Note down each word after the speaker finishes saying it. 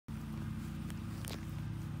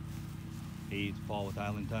Hey, it's Paul with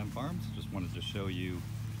Island Time Farms. Just wanted to show you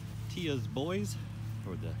Tia's boys,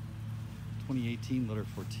 or the 2018 litter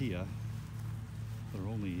for Tia. There are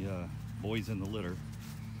only boys in the litter.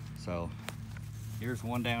 So here's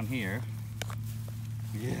one down here.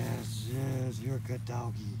 Yes, you're a good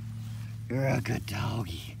doggy. You're a good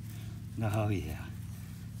doggy. Oh yeah,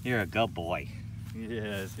 you're a good boy.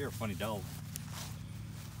 Yes, you're a funny dog.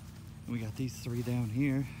 We got these three down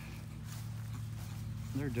here.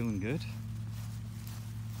 They're doing good.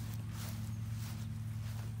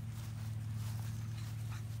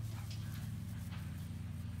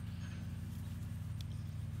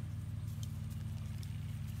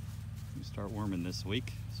 We start worming this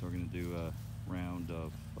week, so we're gonna do a round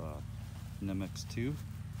of Nemex 2.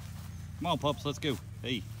 Come on, pups, let's go.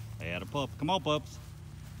 Hey, I had a pup. Come on, pups.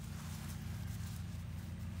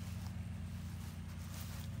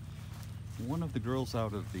 One of the girls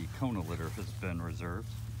out of the Kona litter has been reserved.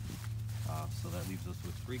 So that leaves us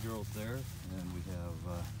with 3 girls there, and we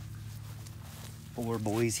have 4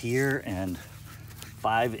 boys here and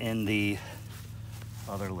 5 in the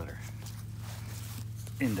other litter,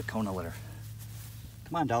 in the Kona litter.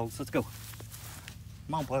 Come on, dogs, let's go.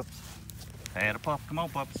 Come on, pups. I had a pup. Come on,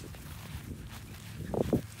 pups.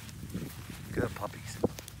 Good puppies.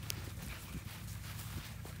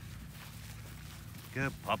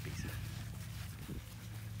 Good puppies.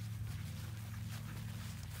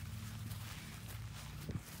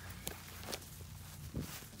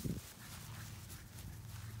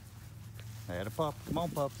 I had a pup. Come on,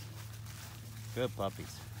 pups. Good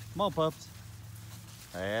puppies. Come on, pups.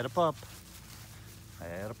 I had a pup. I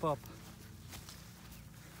had a pup.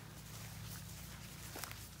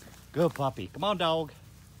 Good puppy. Come on, dog.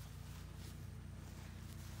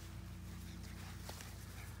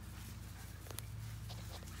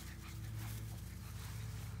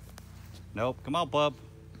 Nope. Come on, bub.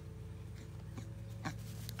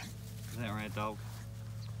 Is that right, dog?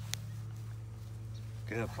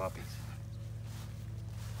 Good puppies.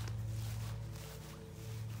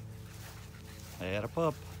 I had a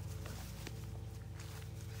pup.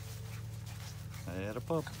 I had a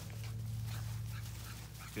pup.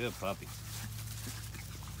 Good puppies.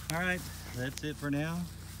 All right, that's it for now.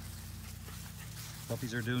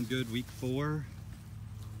 Puppies are doing good, week 4.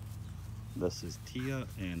 This is Tia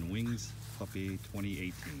and Wings puppy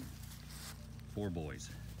 2018. 4 boys.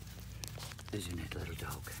 Isn't it, little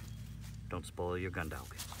dog? Don't spoil your gun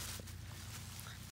dog.